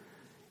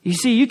 You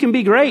see, you can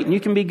be great and you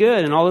can be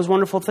good and all those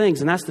wonderful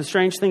things. And that's the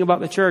strange thing about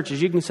the church,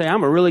 is you can say,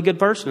 I'm a really good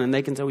person, and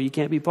they can say, well, you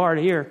can't be part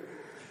of here.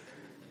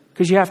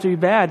 Because you have to be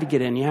bad to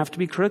get in. You have to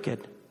be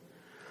crooked.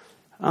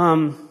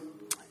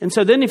 And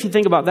so then if you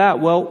think about that,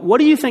 well, what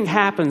do you think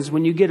happens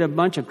when you get a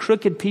bunch of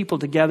crooked people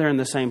together in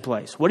the same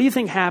place? What do you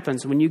think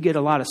happens when you get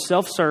a lot of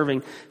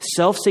self-serving,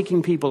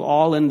 self-seeking people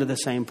all into the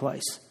same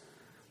place?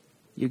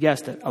 You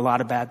guessed it, a lot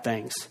of bad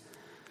things.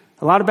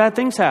 A lot of bad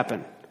things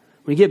happen.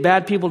 When you get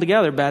bad people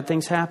together, bad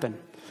things happen.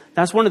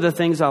 That's one of the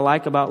things I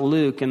like about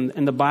Luke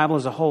and the Bible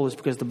as a whole, is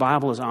because the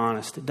Bible is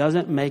honest. It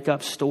doesn't make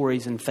up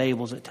stories and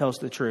fables. It tells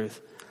the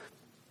truth.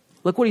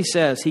 Look what he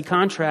says. He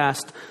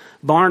contrasts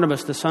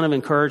Barnabas, the son of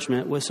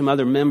encouragement, with some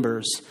other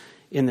members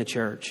in the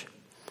church.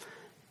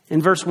 In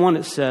verse 1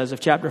 it says of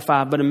chapter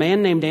 5, but a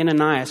man named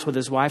Ananias with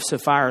his wife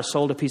Sapphira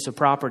sold a piece of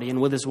property,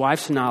 and with his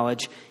wife's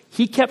knowledge,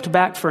 he kept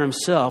back for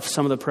himself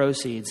some of the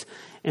proceeds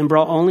and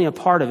brought only a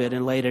part of it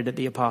and laid it at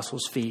the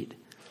apostles' feet.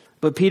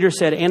 But Peter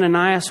said,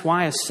 Ananias,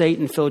 why has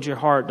Satan filled your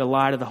heart to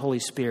lie to the Holy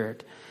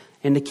Spirit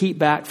and to keep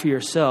back for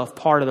yourself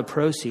part of the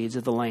proceeds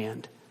of the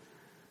land?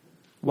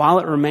 While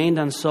it remained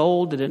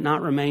unsold, did it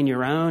not remain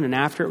your own? And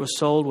after it was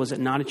sold, was it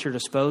not at your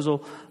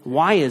disposal?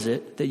 Why is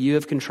it that you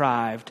have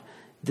contrived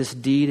this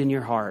deed in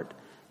your heart?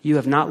 You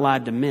have not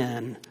lied to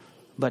men,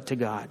 but to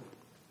God.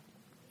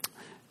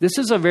 This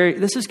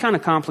is kind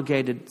of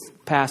complicated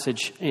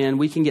passage, and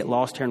we can get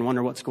lost here and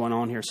wonder what's going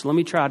on here. So let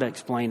me try to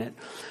explain it.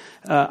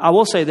 I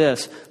will say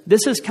this.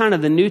 This is kind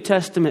of the New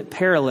Testament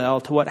parallel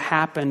to what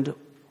happened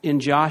in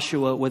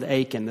Joshua with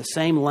Achan. The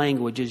same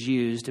language is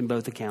used in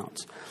both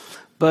accounts.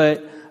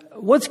 But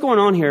what's going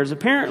on here is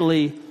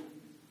apparently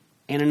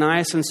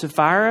Ananias and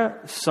Sapphira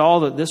saw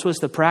that this was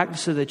the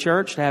practice of the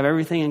church, to have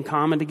everything in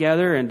common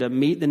together and to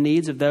meet the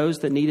needs of those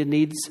that needed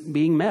needs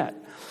being met.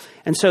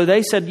 And so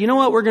they said, you know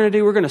what we're going to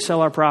do? We're going to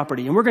sell our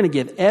property, and we're going to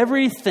give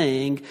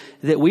everything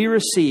that we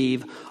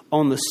receive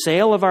on the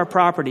sale of our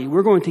property.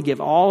 We're going to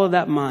give all of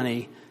that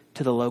money to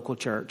to the local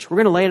church. We're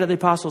going to lay it at the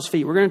apostles'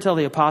 feet. We're going to tell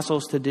the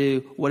apostles to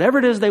do whatever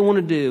it is they want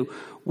to do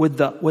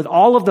with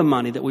all of the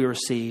money that we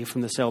receive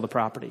from the sale of the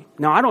property.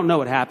 Now, I don't know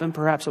what happened.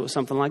 Perhaps it was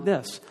something like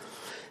this.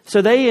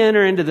 So they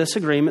enter into this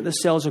agreement, the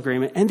sales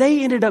agreement, and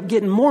they ended up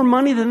getting more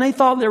money than they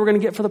thought they were going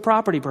to get for the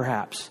property,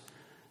 perhaps.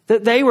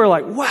 That they were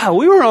like, wow,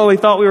 only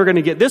thought we were going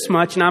to get this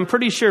much. And I'm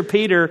pretty sure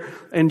Peter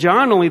and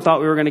John only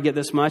thought we were going to get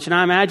this much. And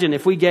I imagine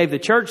if we gave the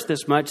church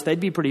this much, they'd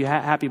be pretty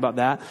happy about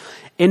that.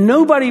 And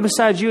nobody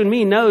besides you and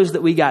me knows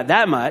that we got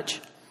that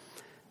much.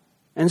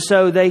 And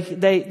so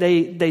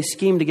they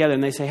scheme together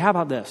and they say, how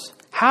about this?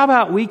 How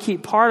about we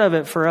keep part of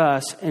it for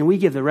us and we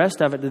give the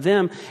rest of it to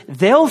them?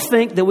 They'll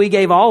think that we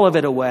gave all of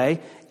it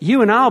away.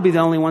 You and I will be the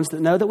only ones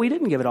that know that we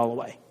didn't give it all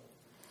away.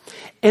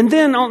 And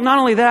then not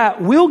only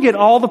that, we'll get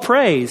all the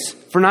praise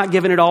for not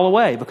giving it all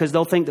away because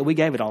they'll think that we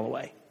gave it all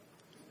away.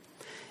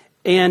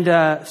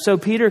 And so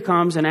Peter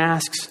comes and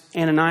asks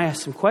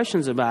Ananias some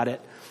questions about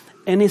it.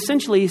 And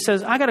essentially he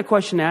says, I got a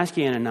question to ask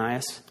you,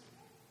 Ananias.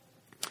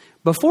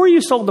 Before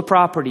you sold the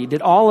property,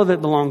 did all of it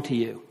belong to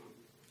you?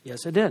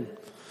 Yes, it did.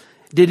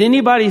 Did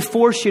anybody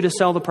force you to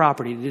sell the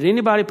property? Did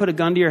anybody put a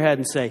gun to your head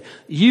and say,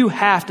 you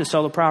have to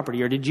sell the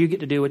property? Or did you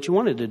get to do what you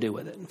wanted to do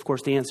with it? And of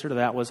course, the answer to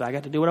that was, I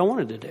got to do what I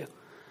wanted to do.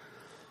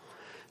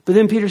 But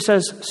then Peter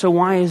says, so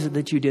why is it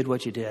that you did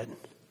what you did?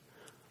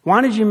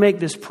 Why did you make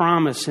this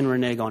promise and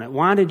renege on it?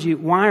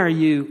 Why are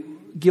you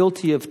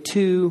guilty of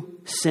two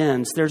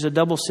sins? There's a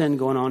double sin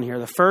going on here.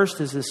 The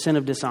first is the sin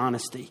of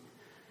dishonesty,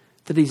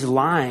 that he's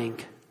lying.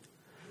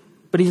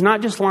 But he's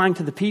not just lying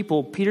to the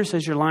people. Peter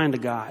says you're lying to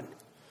God.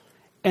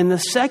 And the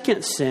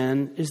second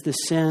sin is the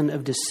sin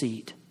of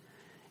deceit.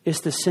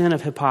 It's the sin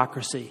of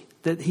hypocrisy,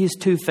 that he's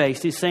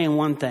two-faced. He's saying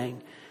one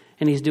thing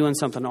and he's doing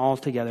something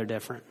altogether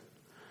different.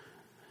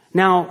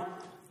 Now,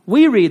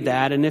 we read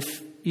that, and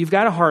if you've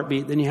got a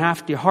heartbeat, then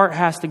your heart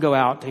has to go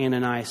out to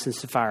Ananias and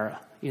Sapphira.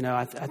 You know,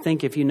 I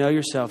think if you know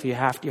yourself, your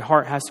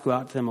heart has to go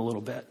out to them a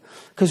little bit.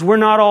 Because we're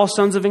not all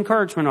sons of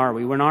encouragement, are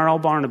we? We're not all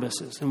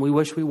Barnabases, and we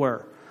wish we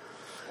were.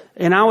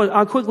 And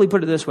I'll quickly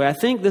put it this way. I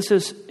think this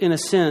is, in a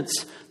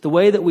sense, the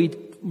way that we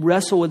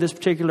wrestle with this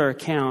particular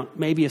account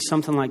maybe is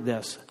something like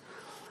this.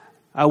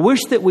 I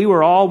wish that we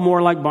were all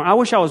more like I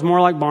wish I was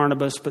more like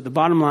Barnabas, but the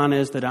bottom line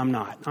is that I'm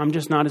not. I'm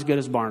just not as good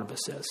as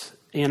Barnabas is.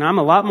 And I'm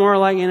a lot more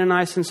like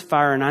Ananias and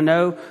Sapphira, and I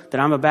know that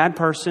I'm a bad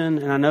person,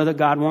 and I know that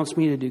God wants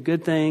me to do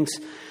good things,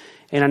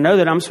 and I know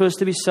that I'm supposed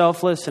to be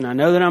selfless, and I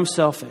know that I'm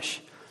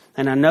selfish,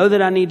 and I know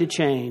that I need to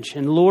change.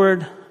 And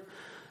Lord,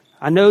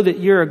 I know that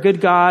you're a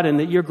good God and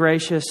that you're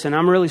gracious, and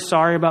I'm really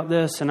sorry about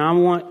this, and I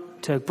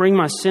want to bring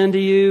my sin to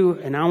you,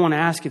 and I want to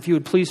ask if you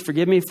would please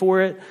forgive me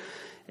for it.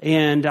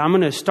 And I'm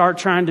going to start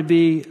trying to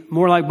be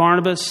more like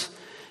Barnabas,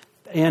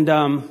 and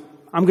I'm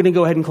going to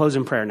go ahead and close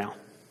in prayer now.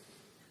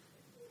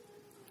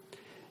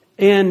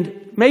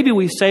 And maybe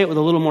we say it with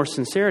a little more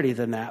sincerity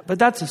than that, but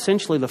that's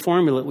essentially the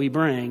formula that we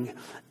bring.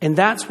 And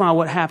that's why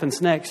what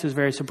happens next is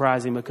very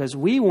surprising, because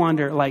we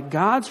wonder, like,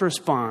 God's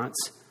response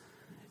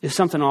is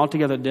something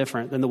altogether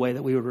different than the way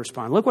that we would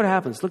respond. Look what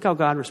happens. Look how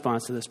God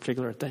responds to this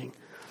particular thing.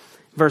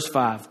 Verse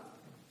 5.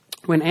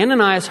 When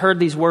Ananias heard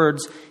these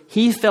words,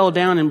 he fell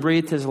down and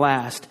breathed his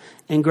last,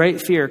 and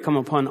great fear come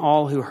upon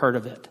all who heard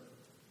of it.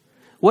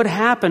 What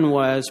happened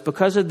was,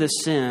 because of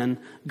this sin,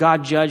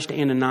 God judged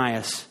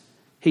Ananias.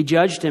 He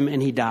judged him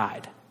and he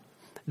died.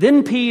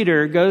 Then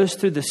Peter goes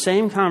through the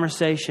same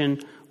conversation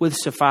with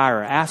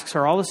Sapphira, asks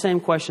her all the same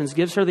questions,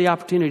 gives her the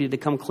opportunity to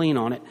come clean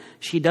on it.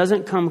 She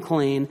doesn't come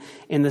clean,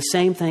 and the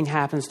same thing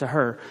happens to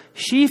her.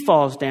 She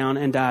falls down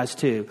and dies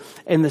too.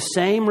 And the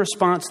same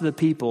response to the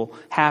people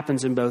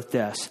happens in both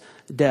deaths.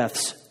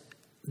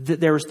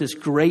 There was this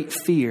great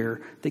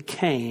fear that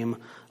came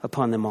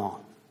upon them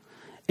all.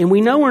 And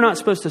we know we're not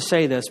supposed to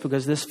say this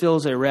because this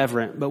feels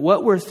irreverent, but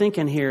what we're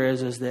thinking here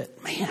is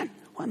that, man,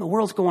 what in the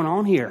world's going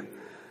on here?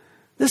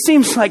 This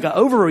seems like an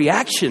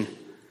overreaction.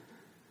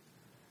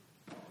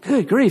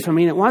 Good grief. I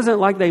mean, it wasn't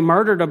like they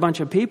murdered a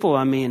bunch of people.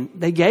 I mean,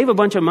 they gave a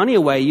bunch of money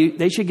away.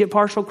 They should get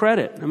partial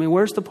credit. I mean,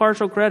 where's the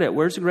partial credit?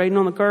 Where's the grading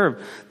on the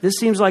curve? This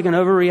seems like an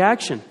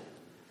overreaction.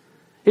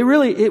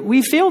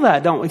 We feel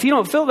that, don't we? If you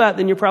don't feel that,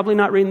 then you're probably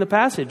not reading the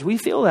passage. We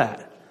feel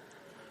that.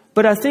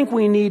 But I think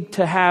we need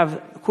to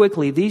have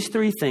quickly these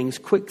three things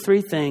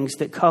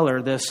that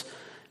color this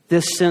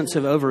sense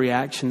of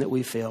overreaction that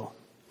we feel.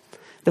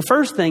 The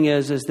first thing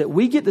is that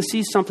we get to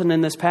see something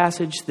in this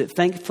passage that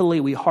thankfully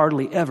we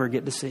hardly ever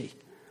get to see.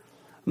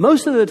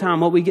 Most of the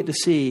time, what we get to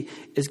see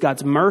is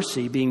God's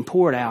mercy being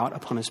poured out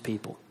upon his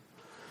people.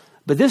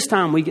 But this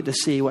time, we get to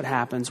see what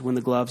happens when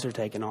the gloves are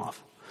taken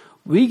off.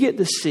 We get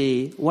to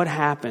see what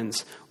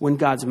happens when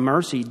God's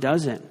mercy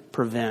doesn't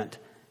prevent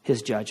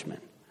his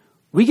judgment.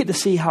 We get to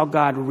see how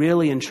God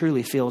really and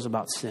truly feels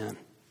about sin.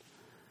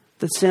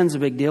 That sin's a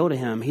big deal to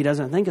him. He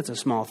doesn't think it's a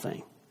small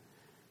thing.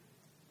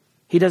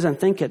 He doesn't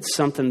think it's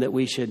something that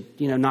we should,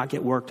 not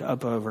get worked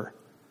up over.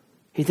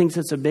 He thinks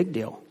it's a big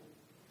deal.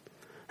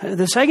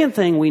 The second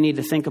thing we need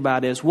to think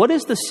about is, what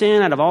is the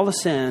sin out of all the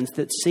sins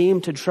that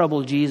seem to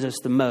trouble Jesus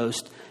the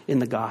most in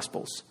the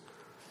Gospels?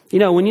 You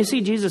know, when you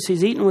see Jesus,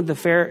 he's eating with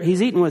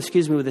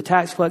the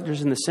tax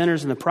collectors and the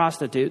sinners and the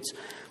prostitutes.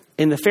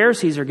 And the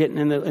Pharisees are getting,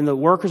 and the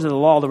workers of the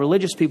law, the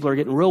religious people are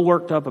getting real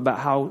worked up about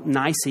how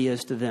nice he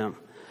is to them.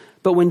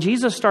 But when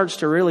Jesus starts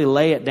to really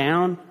lay it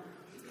down,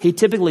 he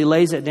typically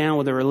lays it down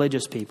with the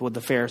religious people, with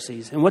the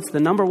Pharisees. And what's the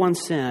number one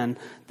sin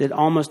that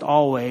almost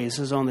always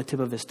is on the tip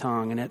of his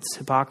tongue? And it's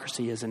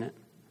hypocrisy, isn't it?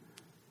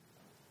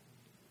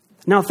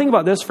 Now think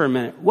about this for a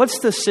minute. What's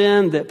the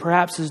sin that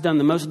perhaps has done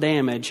the most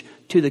damage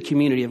to the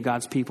community of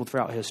God's people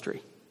throughout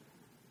history?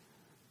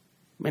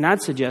 I mean,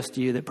 I'd suggest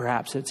to you that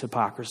perhaps it's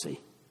hypocrisy.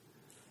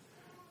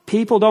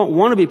 People don't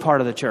want to be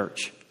part of the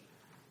church.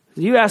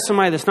 You ask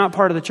somebody that's not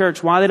part of the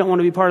church why they don't want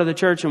to be part of the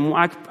church, and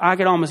I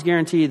could almost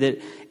guarantee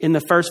that in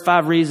the first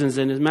 5 reasons,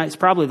 and it's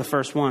probably the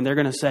first one, they're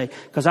going to say,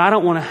 because I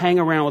don't want to hang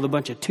around with a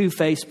bunch of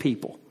two-faced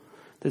people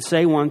that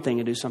say one thing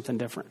and do something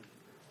different.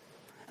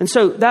 And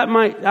so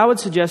I would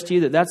suggest to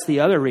you that that's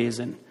the other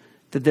reason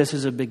that this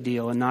is a big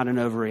deal and not an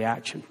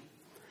overreaction.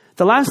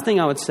 The last thing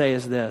I would say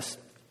is this.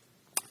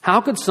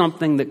 How could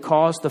something that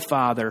caused the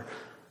Father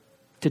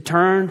to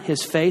turn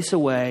his face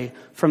away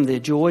from the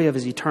joy of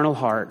his eternal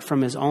heart,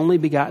 from his only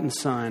begotten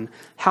Son,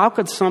 how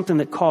could something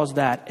that caused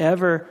that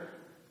ever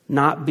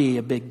not be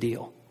a big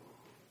deal?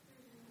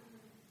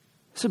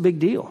 It's a big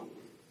deal.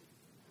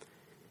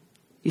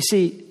 You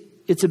see,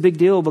 it's a big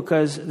deal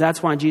because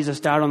that's why Jesus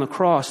died on the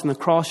cross. And the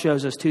cross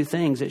shows us 2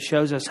 things. It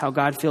shows us how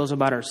God feels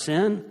about our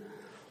sin,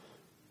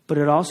 but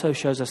it also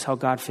shows us how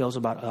God feels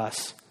about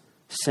us,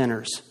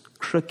 sinners,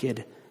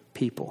 crooked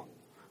people,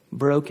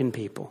 broken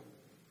people.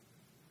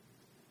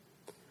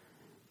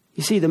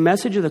 You see, the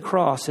message of the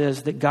cross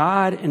is that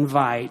God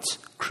invites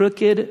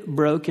crooked,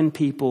 broken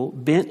people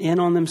bent in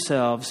on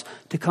themselves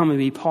to come and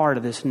be part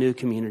of this new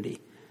community.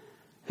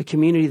 A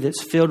community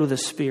that's filled with the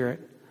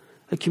Spirit.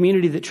 A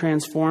community that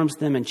transforms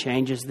them and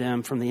changes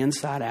them from the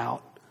inside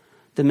out.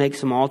 That makes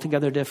them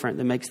altogether different.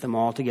 That makes them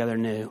altogether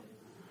new.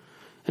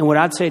 And what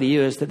I'd say to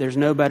you is that there's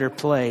no better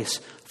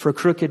place for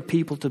crooked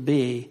people to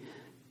be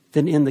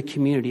than in the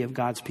community of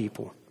God's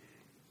people.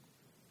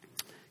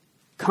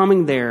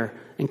 Coming there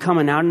and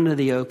coming out into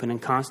the open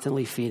and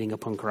constantly feeding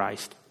upon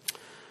Christ.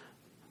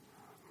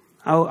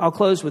 I'll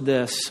close with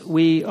this.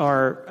 We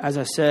are, as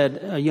I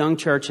said, a young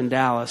church in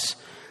Dallas.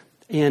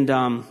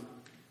 And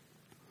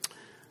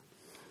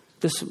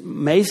this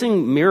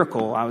amazing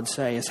miracle, I would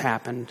say, has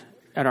happened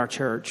at our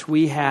church.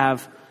 We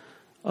have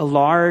a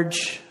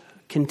large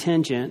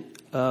contingent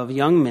of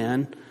young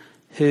men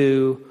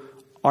who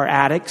are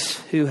addicts,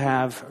 who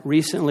have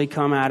recently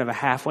come out of a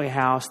halfway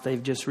house.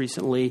 They've just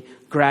recently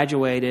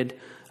graduated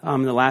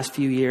in the last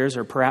few years,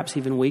 or perhaps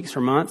even weeks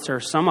or months,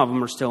 or some of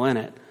them are still in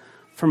it,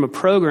 from a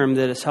program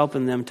that is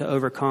helping them to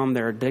overcome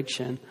their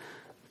addiction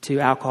to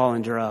alcohol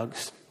and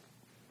drugs.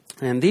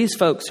 And these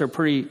folks are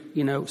pretty,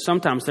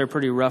 sometimes they're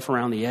pretty rough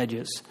around the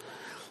edges.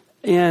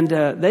 And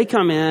they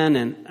come in,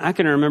 and I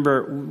can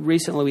remember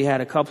recently we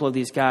had a couple of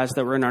these guys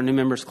that were in our new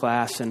members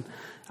class, and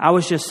I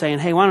was just saying,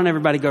 hey, why don't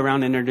everybody go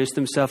around and introduce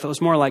themselves? It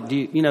was more like,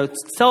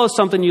 tell us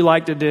something you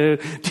like to do.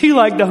 Do you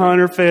like to hunt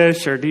or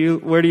fish, or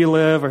where do you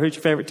live, or who's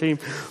your favorite team?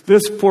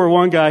 This poor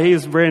one guy, he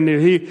is brand new.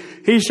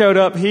 He showed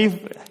up. He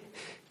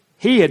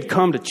had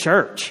come to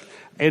church,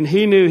 and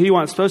he knew he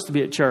wasn't supposed to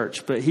be at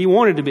church, but he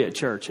wanted to be at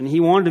church, and he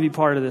wanted to be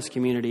part of this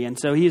community. And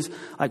so he's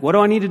like, what do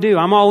I need to do?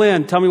 I'm all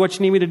in. Tell me what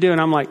you need me to do.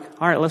 And I'm like,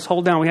 all right, let's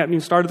hold down. We haven't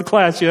even started the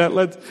class yet.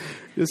 Let's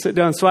just sit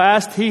down. So I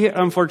asked, he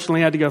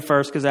unfortunately had to go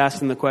first because I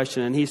asked him the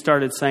question, and he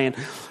started saying,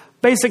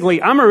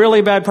 basically, I'm a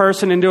really bad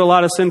person and do a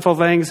lot of sinful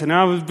things, and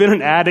I've been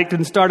an addict,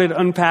 and started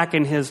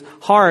unpacking his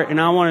heart. And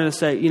I wanted to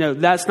say,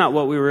 that's not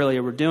what we really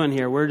were doing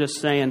here. We're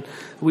just saying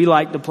we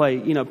like to play,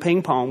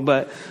 ping pong,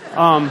 but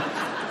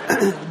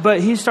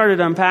but he started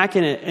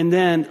unpacking it, and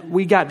then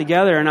we got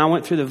together, and I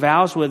went through the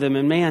vows with him,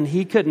 and man,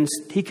 he couldn't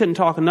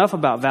talk enough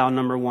about vow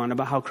number 1,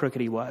 about how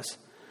crooked he was.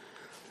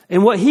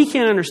 And what he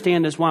can't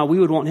understand is why we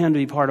would want him to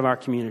be part of our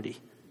community,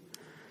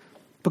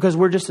 because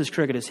we're just as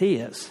crooked as he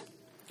is.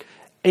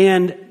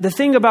 And the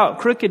thing about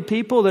crooked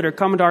people that are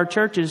coming to our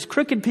church is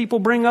crooked people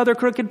bring other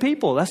crooked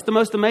people. That's the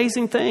most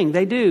amazing thing.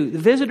 They do. The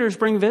visitors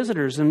bring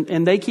visitors,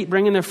 and they keep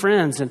bringing their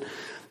friends.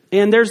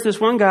 And there's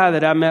this one guy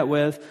that I met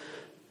with,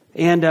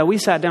 and we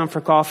sat down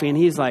for coffee, and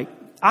he's like,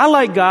 I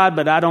like God,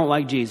 but I don't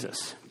like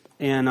Jesus.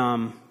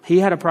 And he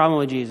had a problem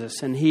with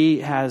Jesus, and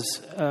he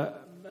has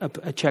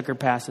a checker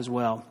pass as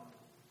well.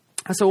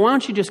 I said, why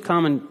don't you just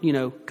come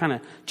and, kind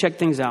of check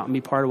things out and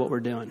be part of what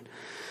we're doing?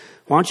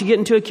 Why don't you get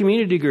into a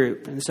community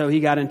group? And so he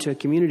got into a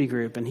community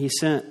group, and he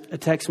sent a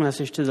text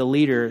message to the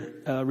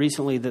leader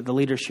recently that the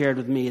leader shared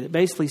with me that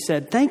basically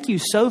said, thank you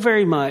so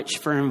very much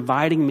for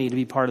inviting me to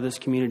be part of this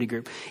community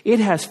group. It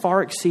has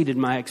far exceeded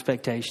my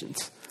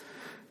expectations.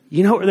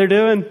 You know what they're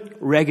doing?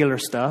 Regular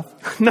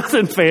stuff.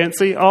 Nothing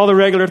fancy. All the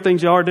regular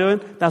things y'all are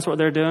doing, that's what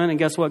they're doing. And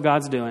guess what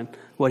God's doing?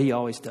 What he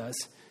always does.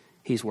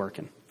 He's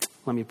working.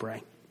 Let me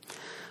pray.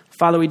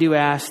 Father, we do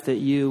ask that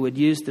you would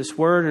use this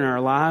word in our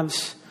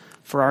lives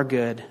for our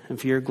good and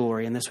for your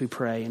glory. And this we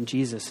pray in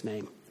Jesus'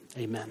 name.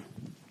 Amen.